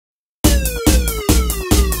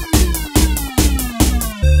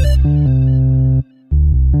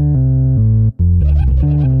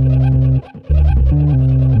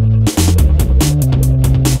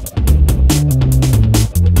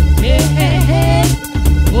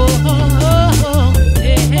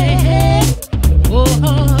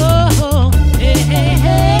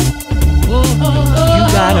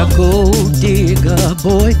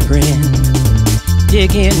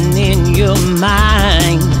digging in your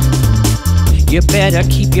mind. You better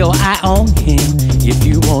keep your eye on him if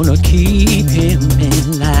you wanna keep him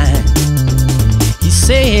in line. You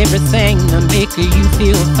say everything to make you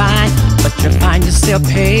feel fine, but you find yourself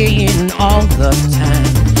paying all the time.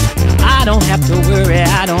 I don't have to worry,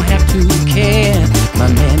 I don't have to care. My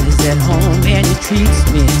man is at home and he treats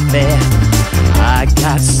me fair. I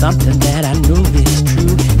got something that I know is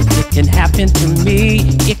true. If it can happen to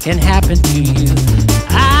me, it can happen to you.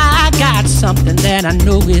 I got something that I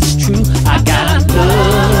know is true. I got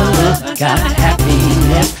love, got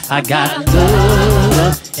happiness. I got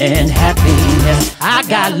love and happiness. I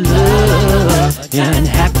got love and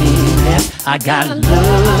happiness. I got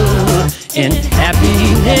love and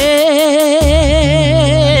happiness.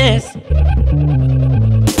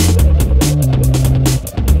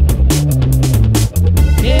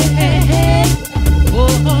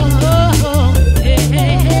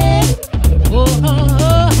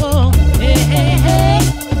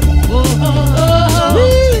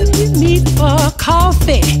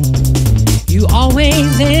 You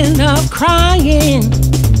always end up crying.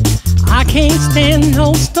 I can't stand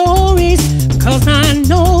no stories, cause I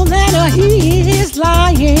know that he is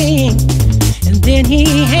lying. And then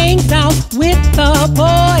he hangs out with the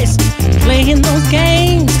boys, playing those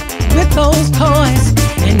games with those toys.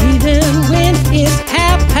 And even when it's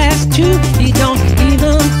 2:30, he don't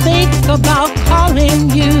even think about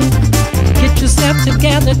calling you. Get yourself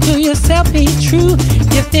together, to yourself be true.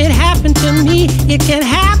 If it happened to me, it can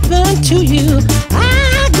happen to you.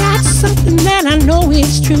 I got something that I know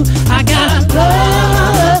is true. I got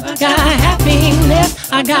love, got happiness.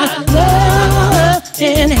 I got love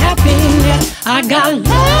and happiness. I got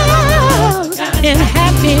love and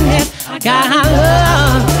happiness. I got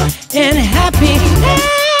love and happiness.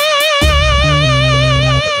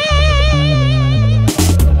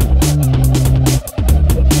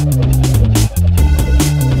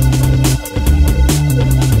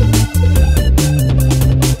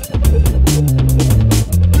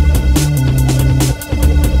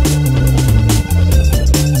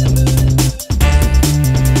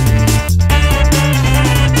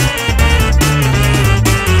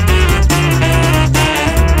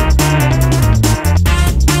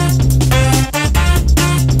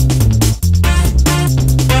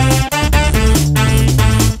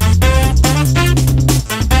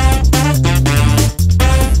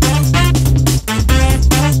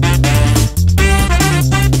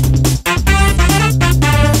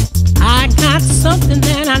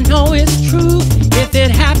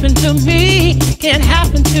 To me, it can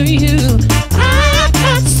happen to you. I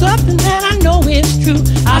got something that I know is true.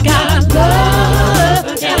 I got love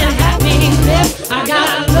and happiness. I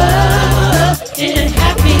got love and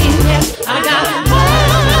happiness. I got